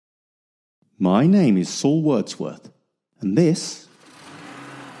My name is Saul Wordsworth, and this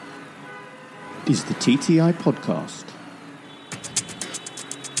is the TTI Podcast.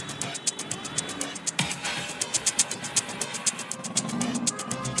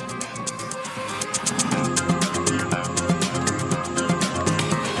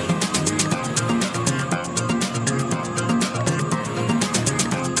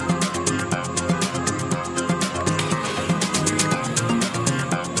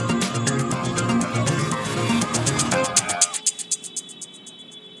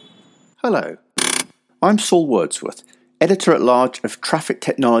 Hello, I'm Saul Wordsworth, Editor-at-Large of Traffic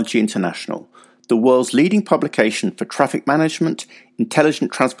Technology International, the world's leading publication for traffic management,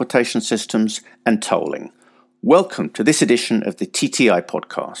 intelligent transportation systems, and tolling. Welcome to this edition of the TTI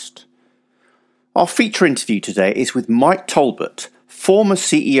Podcast. Our feature interview today is with Mike Talbot, former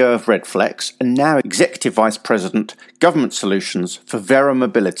CEO of Redflex and now Executive Vice President, Government Solutions for Verra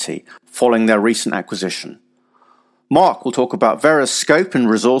Mobility, following their recent acquisition. Mark will talk about Verra's scope and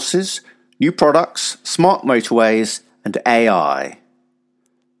resources, new products, smart motorways, and AI.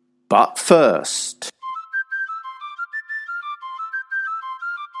 But first,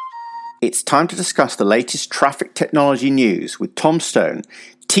 it's time to discuss the latest traffic technology news with Tom Stone,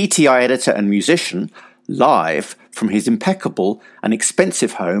 TTI editor and musician, live from his impeccable and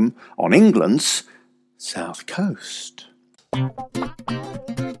expensive home on England's South Coast.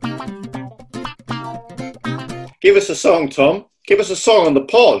 Give us a song, Tom. Give us a song on the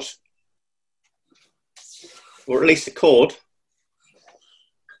pod. Or at least a chord.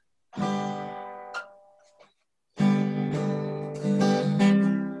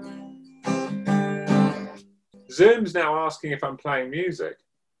 Zoom's now asking if I'm playing music.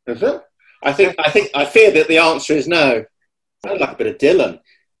 Is it? I fear that the answer is no. Sounds like a bit of Dylan.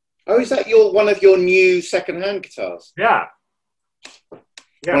 Oh, is that one of your new second-hand guitars? Yeah.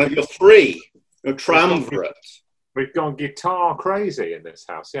 One of your three. Your triumvirate. We've gone guitar crazy in this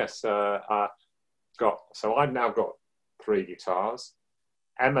house. Yes. I've now got 3 guitars.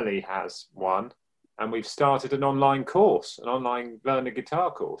 Emily has 1, and we've started an online course, an online learn a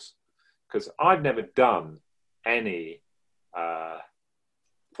guitar course, because I've never done any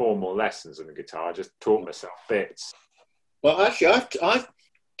formal lessons on the guitar. I just taught myself bits. Well, actually, I've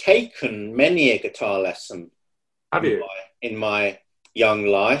taken many a guitar lesson. Have you? In my young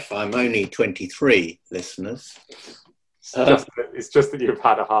life. I'm only 23, listeners. It's just that you've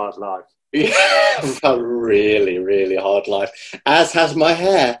had a hard life. Yeah, I've had a really, really hard life, as has my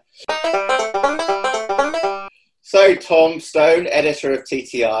hair. So, Tom Stone, editor of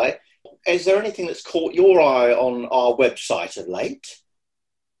TTI, is there anything that's caught your eye on our website of late?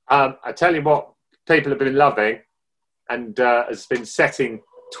 I tell you what people have been loving and has been setting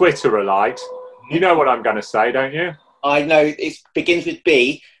Twitter alight. You know what I'm going to say, don't you? I know it begins with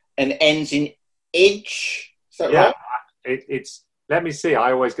B and ends in idge. Is that right? It's. Let me see.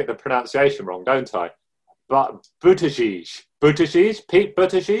 I always get the pronunciation wrong, don't I? But Buttigieg, Pete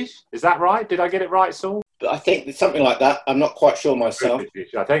Buttigieg. Is that right? Did I get it right, Saul? I think it's something like that. I'm not quite sure myself.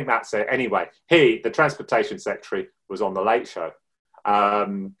 Buttigieg, I think that's it. Anyway, the Transportation Secretary, was on the Late Show.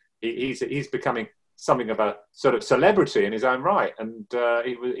 He's becoming something of a sort of celebrity in his own right, and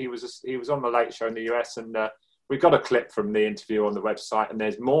he was on the Late Show in the US, and we've got a clip from the interview on the website, and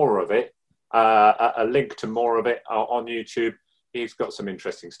there's more of it. A link to more of it on YouTube. He's got some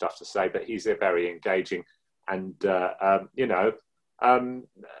interesting stuff to say, but he's a very engaging and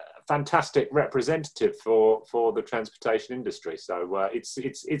fantastic representative for the transportation industry. So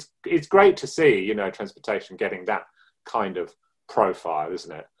it's great to see transportation getting that kind of profile,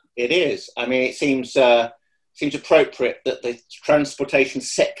 isn't it? It is. I mean, it seems appropriate that the Transportation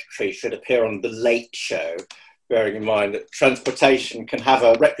Secretary should appear on the Late Show. Bearing in mind that transportation can have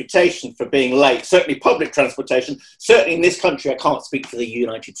a reputation for being late, certainly public transportation, certainly in this country. I can't speak for the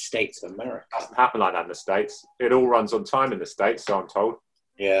United States of America. It doesn't happen like that in the States. It all runs on time in the States, so I'm told.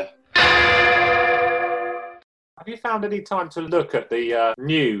 Yeah. Have you found any time to look at the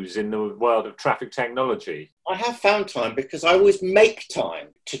news in the world of traffic technology? I have found time because I always make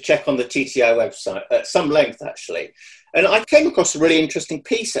time to check on the TTI website at some length, actually. And I came across a really interesting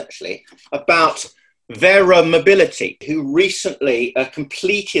piece, actually, about Verra Mobility, who recently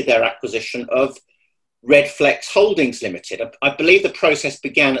completed their acquisition of Redflex Holdings Limited. I believe the process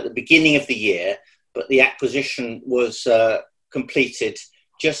began at the beginning of the year, but the acquisition was completed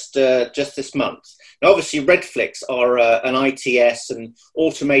just this month. Now, obviously, Redflex are an ITS and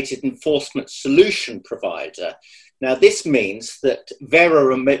automated enforcement solution provider. Now, this means that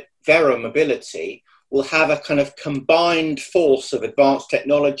Verra Mobility will have a kind of combined force of advanced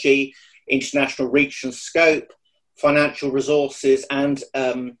technology, international reach and scope, financial resources and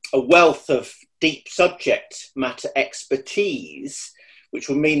a wealth of deep subject matter expertise, which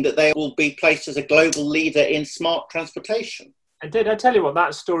will mean that they will be placed as a global leader in smart transportation. And I tell you what,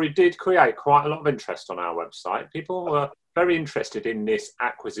 that story did create quite a lot of interest on our website. People were very interested in this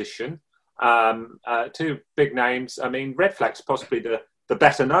acquisition. Two big names. I mean, Redflex, possibly the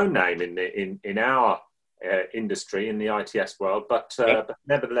better known name in our industry, in the ITS world, but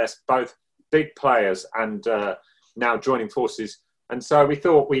nevertheless, both big players and now joining forces. And so we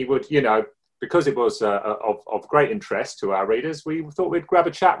thought we would, because it was of great interest to our readers, we thought we'd grab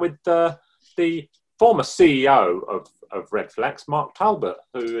a chat with the former CEO of Redflex, Mark Talbot,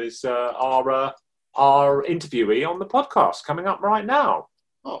 who is our interviewee on the podcast coming up right now.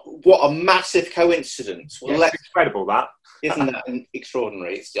 Oh, what a massive coincidence. Well, it's incredible, that. Isn't that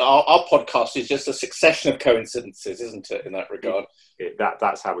extraordinary? Our podcast is just a succession of coincidences, isn't it, in that regard?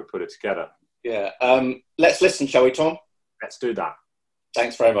 That's how we put it together. Yeah. Let's listen, shall we, Tom? Let's do that.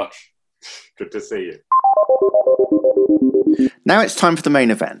 Thanks very much. Good to see you. Now it's time for the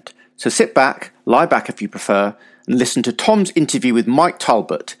main event. So sit back, lie back if you prefer, and listen to Tom's interview with Mike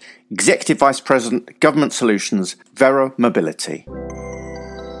Talbot, Executive Vice President, Government Solutions, Verra Mobility.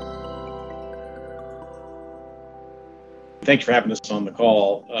 Thanks for having us on the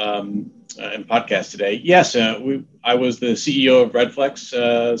call and podcast today. Yes, I was the CEO of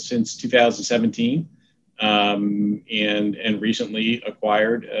Redflex since 2017 and recently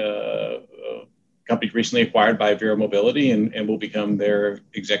acquired company recently acquired by Verra Mobility and will become their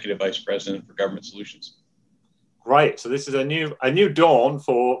Executive Vice President for Government Solutions. Right. So this is a new dawn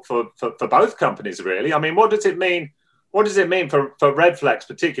for both companies, really. I mean, what does it mean? What does it mean for Redflex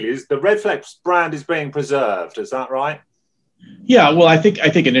particularly? Is the Redflex brand is being preserved? Is that right? Yeah. Well, I think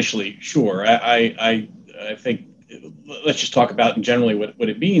initially, sure. I think let's just talk about in generally what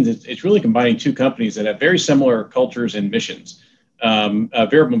it means. It's really combining two companies that have very similar cultures and missions.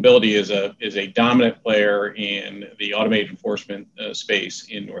 Verra Mobility is a dominant player in the automated enforcement space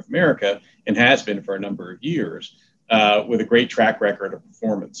in North America and has been for a number of years with a great track record of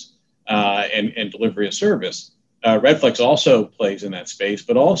performance and delivery of service. Redflex also plays in that space,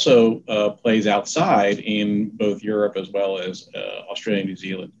 but also plays outside in both Europe as well as Australia, New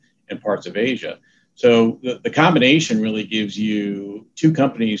Zealand, and parts of Asia. So the combination really gives you two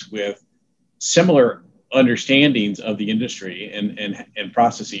companies with similar understandings of the industry and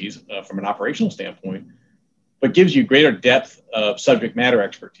processes from an operational standpoint, but gives you greater depth of subject matter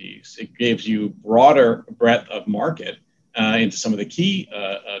expertise. It gives you broader breadth of market into some of the key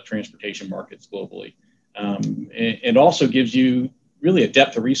transportation markets globally, and also gives you really a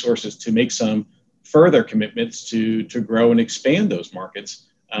depth of resources to make some further commitments to grow and expand those markets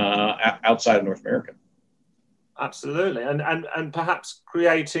outside of North America. Absolutely, and perhaps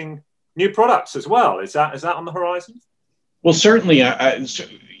creating new products as well. Is that on the horizon? Well, certainly.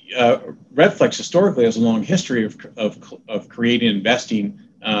 Redflex historically has a long history of creating and investing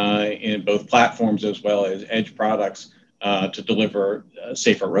in both platforms as well as edge products to deliver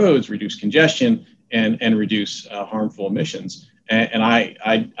safer roads, reduce congestion, and reduce harmful emissions. And I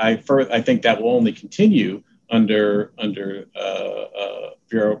think that will only continue under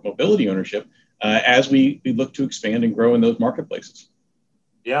Verra Mobility ownership as we look to expand and grow in those marketplaces.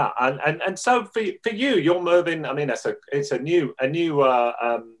 Yeah, and so for you, you're moving. I mean, it's a new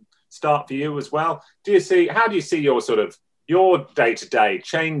start for you as well. How do you see your day-to-day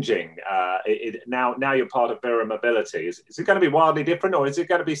changing now you're part of Verra Mobility? Is it going to be wildly different, or is it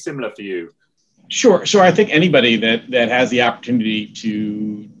going to be similar for you? Sure. I think anybody that has the opportunity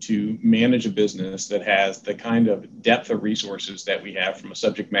to manage a business that has the kind of depth of resources that we have from a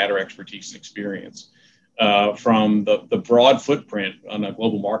subject matter expertise and experience, from the broad footprint on a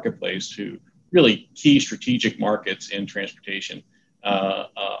global marketplace to really key strategic markets in transportation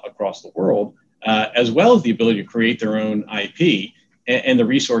across the world, as well as the ability to create their own IP and the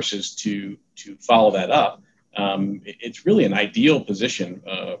resources to follow that up. It's really an ideal position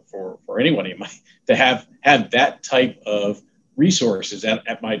for anyone to have that type of resources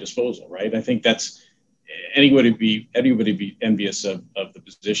at my disposal, right? I think that's anybody be envious of the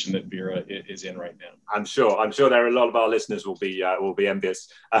position that Verra is in right now. I'm sure there are a lot of our listeners will be envious.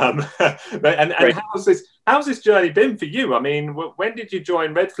 And how's this journey been for you? I mean, when did you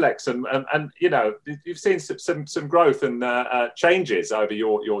join Redflex? And you've seen some growth and changes over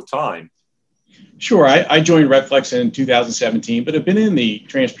your time. Sure. I joined Redflex in 2017, but have been in the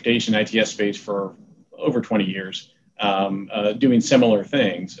transportation ITS space for over 20 years, doing similar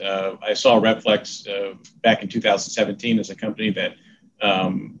things. I saw Redflex back in 2017 as a company that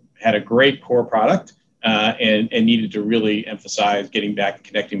had a great core product and needed to really emphasize getting back and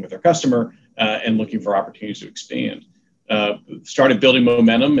connecting with their customer and looking for opportunities to expand. Started building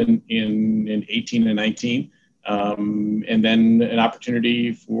momentum in 18 and 19. And then an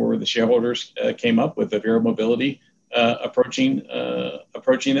opportunity for the shareholders came up with a Verra Mobility approaching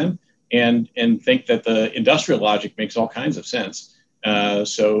them, and think that the industrial logic makes all kinds of sense.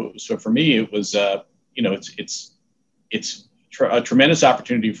 So for me, it was it's a tremendous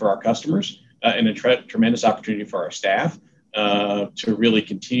opportunity for our customers and a tremendous opportunity for our staff to really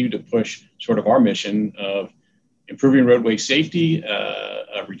continue to push sort of our mission of improving roadway safety,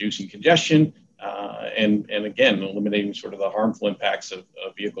 reducing congestion, and again, eliminating sort of the harmful impacts of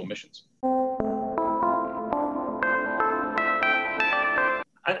vehicle emissions.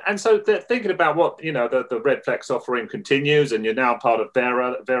 And so thinking about what, the Redflex offering continues, and you're now part of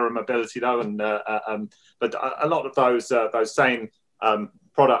Verra Mobility, though, and but a lot of those same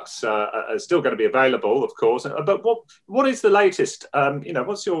products are still going to be available, of course. But what is the latest?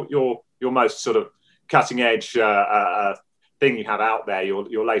 What's your most sort of cutting edge thing you have out there?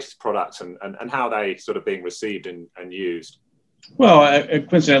 Your latest products and how they sort of being received and used? Well,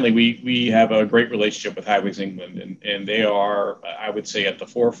 coincidentally, we have a great relationship with Highways England, and they are, I would say, at the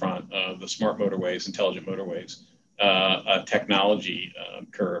forefront of the smart motorways, intelligent motorways technology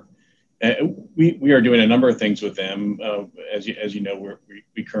curve. We are doing a number of things with them. As you know,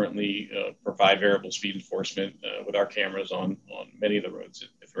 we currently provide variable speed enforcement with our cameras on many of the roads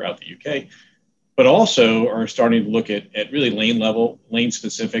throughout the UK, but also are starting to look at really lane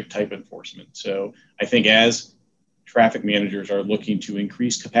specific type enforcement. So I think as traffic managers are looking to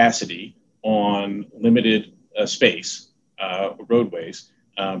increase capacity on limited space roadways,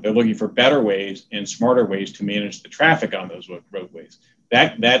 they're looking for better ways and smarter ways to manage the traffic on those roadways.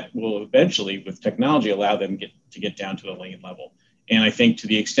 That will eventually, with technology, allow them to get down to the lane level. And I think to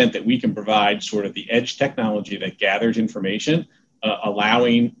the extent that we can provide sort of the edge technology that gathers information,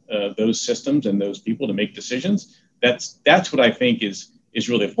 allowing those systems and those people to make decisions, that's what I think is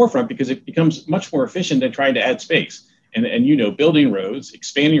really the forefront, because it becomes much more efficient than trying to add space. And building roads,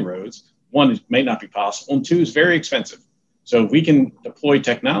 expanding roads, one, it may not be possible, and two, is very expensive. So if we can deploy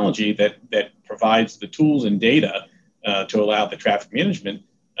technology that provides the tools and data to allow the traffic management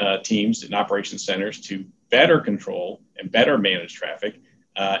teams and operations centers to better control and better manage traffic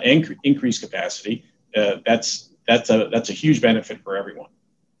and increase capacity, that's a huge benefit for everyone.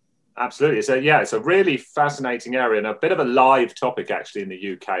 Absolutely. So it's a really fascinating area and a bit of a live topic actually in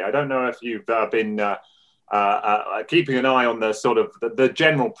the UK. I don't know if you've been keeping an eye on the sort of the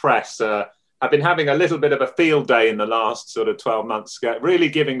general press. I've been having a little bit of a field day in the last sort of 12 months, really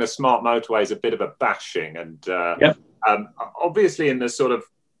giving the smart motorways a bit of a bashing. And obviously in the sort of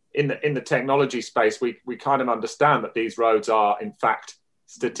in the technology space, we kind of understand that these roads are in fact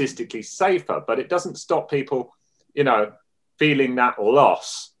statistically safer, but it doesn't stop people, feeling that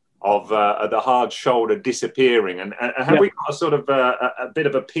loss of the hard shoulder disappearing, and have we got a sort of a bit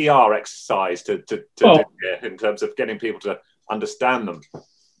of a PR exercise to do here in terms of getting people to understand them?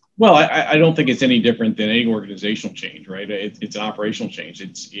 Well, I don't think it's any different than any organizational change, right? It's an operational change.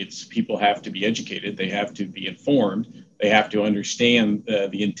 It's people have to be educated, they have to be informed, they have to understand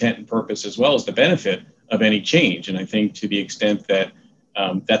the intent and purpose as well as the benefit of any change. And I think to the extent that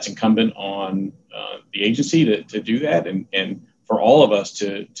that's incumbent on the agency to do that, and for all of us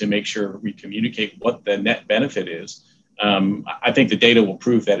to make sure we communicate what the net benefit is. I think the data will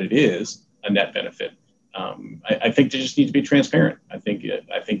prove that it is a net benefit. I think they just need to be transparent. I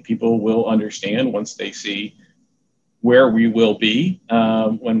think people will understand once they see where we will be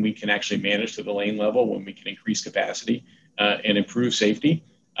when we can actually manage to the lane level, when we can increase capacity and improve safety.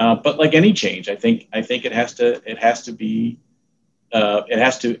 But like any change, I think it has to be.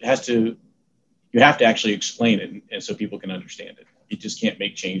 You have to actually explain it, and so people can understand it. You just can't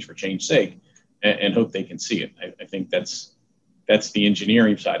make change for change's sake and hope they can see it. I think that's the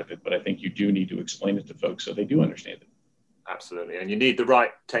engineering side of it, but I think you do need to explain it to folks so they do understand it. Absolutely, and you need the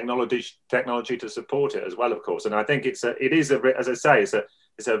right technology to support it as well, of course. And I think it is as I say,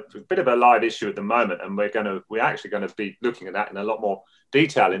 it's a bit of a live issue at the moment, and we're actually going to be looking at that in a lot more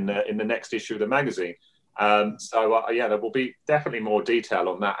detail in the next issue of the magazine. There will be definitely more detail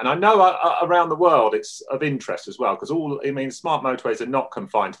on that. And I know around the world it's of interest as well, because smart motorways are not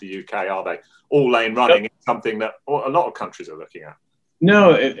confined to the UK, are they? All lane running is something that a lot of countries are looking at.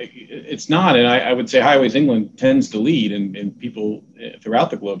 No, it's not. And I would say Highways England tends to lead, and people throughout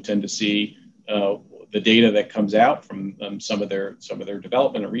the globe tend to see the data that comes out from some of their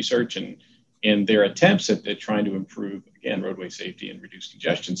development and research and their attempts at trying to improve, again, roadway safety and reduce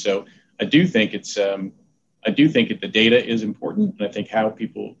congestion. So I do think the data is important, and I think how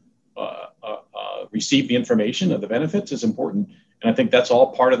people receive the information of the benefits is important, and I think that's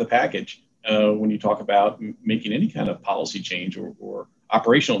all part of the package when you talk about making any kind of policy change or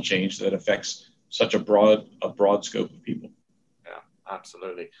operational change that affects such a broad scope of people. Yeah,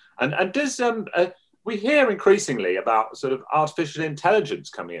 absolutely. And does we hear increasingly about sort of artificial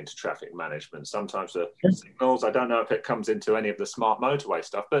intelligence coming into traffic management. Sometimes the signals. I don't know if it comes into any of the smart motorway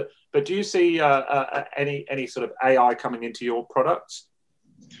stuff, but do you see any sort of AI coming into your products?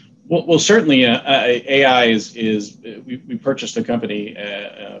 Well, certainly AI is we purchased a company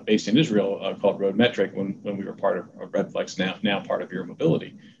based in Israel called RoadMetric when we were part of Redflex, now part of Verra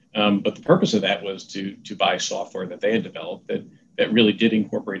Mobility. But the purpose of that was to buy software that they had developed that really did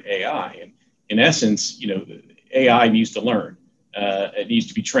incorporate AI. And in essence, AI needs to learn. It needs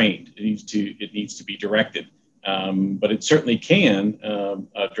to be trained. It needs to be directed. But it certainly can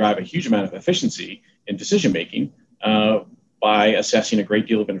drive a huge amount of efficiency in decision making by assessing a great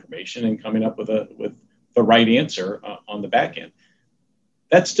deal of information and coming up with the right answer on the back end.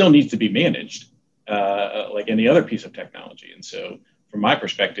 That still needs to be managed like any other piece of technology. And so from my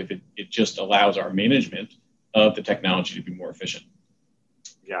perspective, it just allows our management of the technology to be more efficient.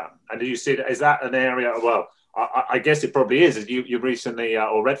 Yeah. And do you see that? Is that an area? Well, I guess it probably is. You recently,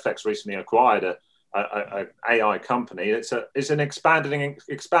 or Redflex recently acquired a AI company. It's an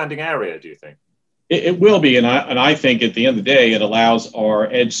expanding area, do you think? It will be, and I think at the end of the day, it allows our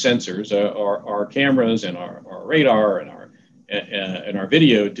edge sensors, our cameras, and our radar, and our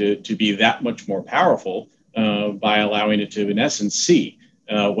video to be that much more powerful by allowing it to, in essence, see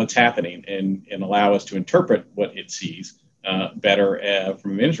what's happening and allow us to interpret what it sees better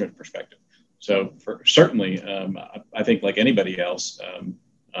from a management perspective. So, certainly, I think like anybody else,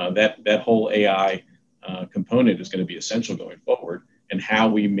 that whole AI component is going to be essential going forward, and how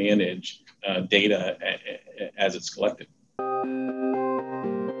we manage data as it's collected.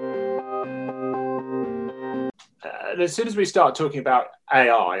 As soon as we start talking about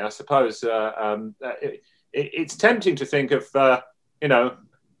AI, I suppose it's tempting to think of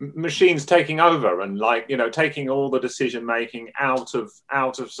machines taking over and taking all the decision making out of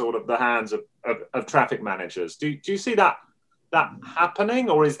sort of the hands of traffic managers. Do you see that happening,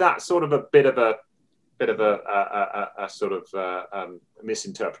 or is that sort of a bit of a sort of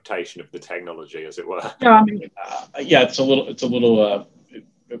misinterpretation of the technology, as it were? Yeah, it's a little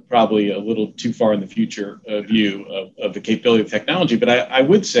probably a little too far in the future view of the capability of technology. But I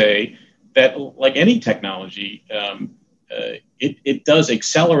would say that, like any technology, it does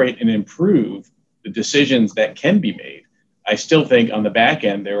accelerate and improve the decisions that can be made. I still think on the back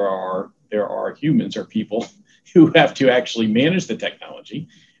end there are humans or people who have to actually manage the technology.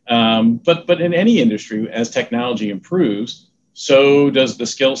 But in any industry, as technology improves, so does the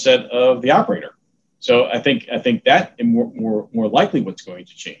skill set of the operator. So I think that is more likely what's going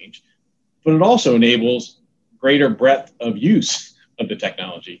to change. But it also enables greater breadth of use of the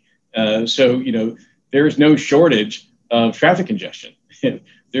technology. So there's no shortage of traffic congestion.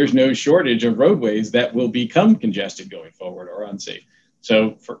 There's no shortage of roadways that will become congested going forward or unsafe.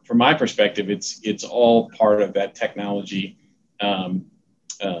 So from my perspective, it's all part of that technology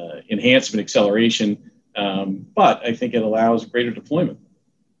enhancement, acceleration, but I think it allows greater deployment.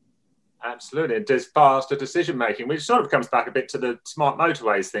 Absolutely. It does faster decision making, which sort of comes back a bit to the smart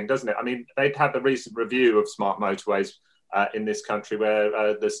motorways thing, doesn't it? I mean, they've had the recent review of smart motorways in this country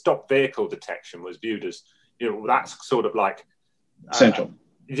where the stopped vehicle detection was viewed as, that's sort of like essential.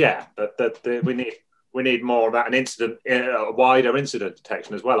 Yeah, but we need more of that, an incident, a wider incident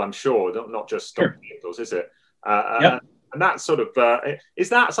detection as well, I'm sure, not just stopped vehicles, is it? Yep. And that sort of, is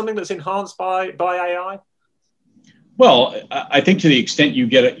that something that's enhanced by AI? Well, I think to the extent you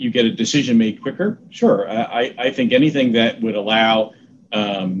get a decision made quicker, sure. I think anything that would allow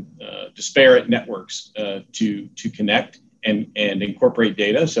disparate networks to connect and incorporate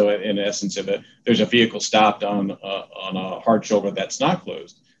data. So in essence, if there's a vehicle stopped on a hard shoulder that's not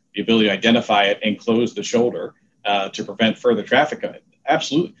closed, the ability to identify it and close the shoulder to prevent further traffic,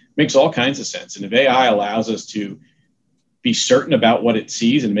 absolutely makes all kinds of sense. And if AI allows us to be certain about what it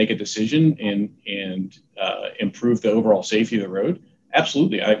sees and make a decision and improve the overall safety of the road,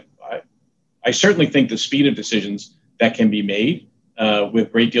 absolutely. I certainly think the speed of decisions that can be made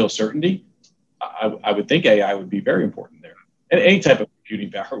with great deal of certainty, I would think AI would be very important there. And any type of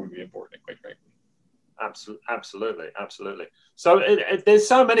computing power would be important, quite frankly. Absolutely. So there's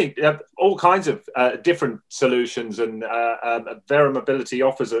so many, all kinds of different solutions, and Verra Mobility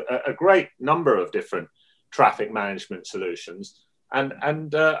offers a great number of different traffic management solutions,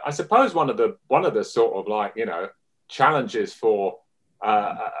 and I suppose one of the sort of like challenges for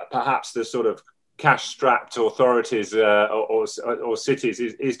perhaps the sort of cash-strapped authorities or cities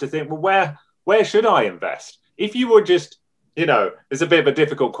is to think, well, where should I invest? If you were just it's a bit of a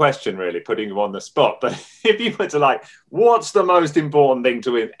difficult question, really, putting you on the spot. But if you were to what's the most important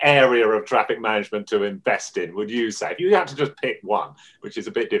thing area of traffic management to invest in, would you say? If you had to just pick one, which is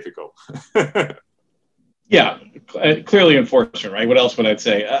a bit difficult. Yeah, clearly enforcement, right? What else would I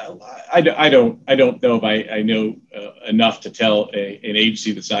say? I don't know if I know enough to tell an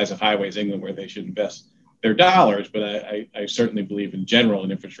agency the size of Highways England where they should invest their dollars, but I certainly believe in general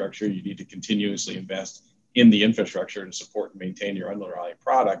in infrastructure, you need to continuously invest in the infrastructure to support and maintain your underlying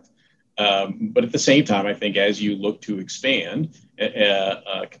product. But at the same time, I think as you look to expand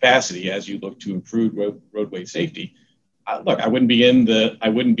capacity, as you look to improve roadway safety, I wouldn't be in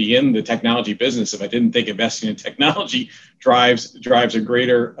the technology business if I didn't think investing in technology drives a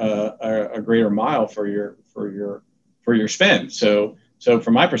greater mile for your spend. So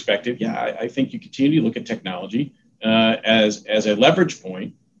from my perspective, I think you continue to look at technology as a leverage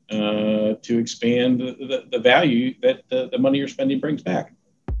point to expand the value that the money you're spending brings back.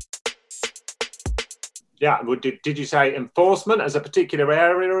 Yeah, did you say enforcement as a particular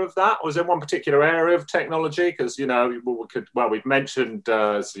area of that? Was there one particular area of technology? Because we've mentioned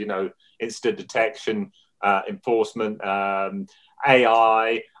incident detection, enforcement, AI.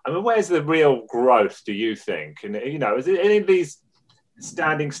 I mean, where's the real growth? Do you think? And is it any of these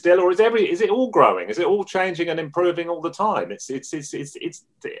standing still, or is it all growing? Is it all changing and improving all the time? It's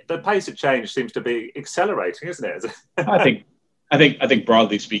the pace of change seems to be accelerating, isn't it? I think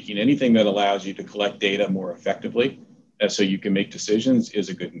broadly speaking, anything that allows you to collect data more effectively so you can make decisions is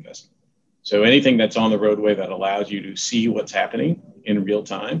a good investment. So anything that's on the roadway that allows you to see what's happening in real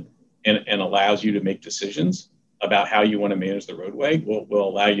time and allows you to make decisions about how you want to manage the roadway will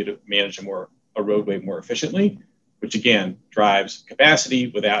allow you to manage a roadway more efficiently, which again drives capacity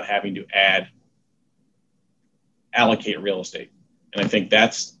without having to allocate real estate. And I think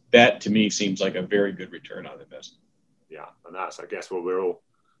that to me seems like a very good return on investment. Yeah, and that's, I guess, what we're all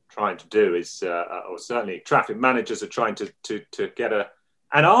trying to do is, or certainly traffic managers are trying to get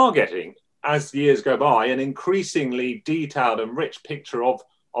and are getting, as years go by, an increasingly detailed and rich picture of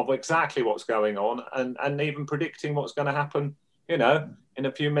exactly what's going on and even predicting what's going to happen, in a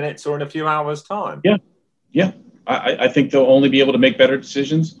few minutes or in a few hours' time. Yeah. I think they'll only be able to make better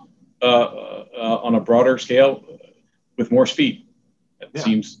decisions on a broader scale with more speed. It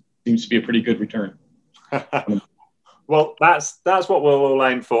seems to be a pretty good return. Well, that's what we'll all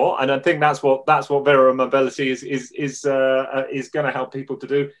aim for, and I think that's what Verra Mobility is going to help people to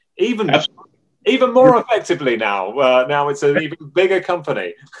do even more effectively now. Now it's an even bigger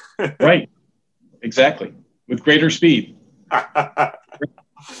company. Right. Exactly. With greater speed.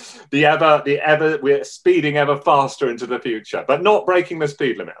 We're speeding ever faster into the future, but not breaking the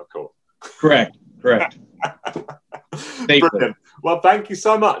speed limit, of course. Correct. Brilliant. Well, thank you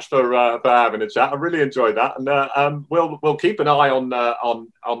so much for having a chat. I really enjoyed that, and we'll keep an eye on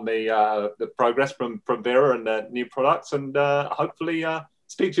the progress from Verra and new products, and hopefully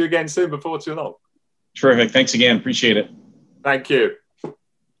speak to you again soon before too long. Terrific. Thanks again. Appreciate it. Thank you.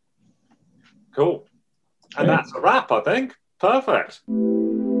 Cool. And that's a wrap, I think. Perfect.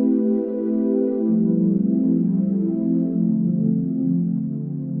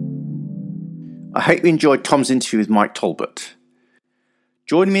 I hope you enjoyed Tom's interview with Mike Talbot.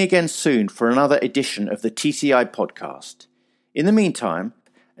 Join me again soon for another edition of the TCI podcast. In the meantime,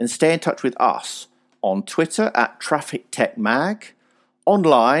 and stay in touch with us on Twitter at TrafficTechMag,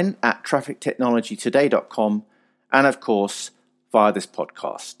 online at traffictechnologytoday.com, and of course, via this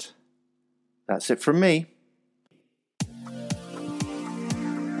podcast. That's it from me.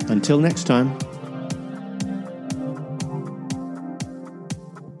 Until next time.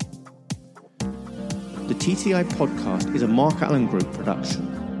 The TTI podcast is a Mark Allen Group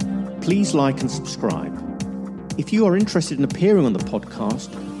production. Please like and subscribe. If you are interested in appearing on the podcast,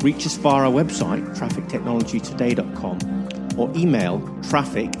 reach us via our website, traffictechnologytoday.com, or email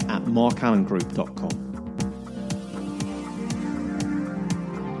traffic@markallengroup.com.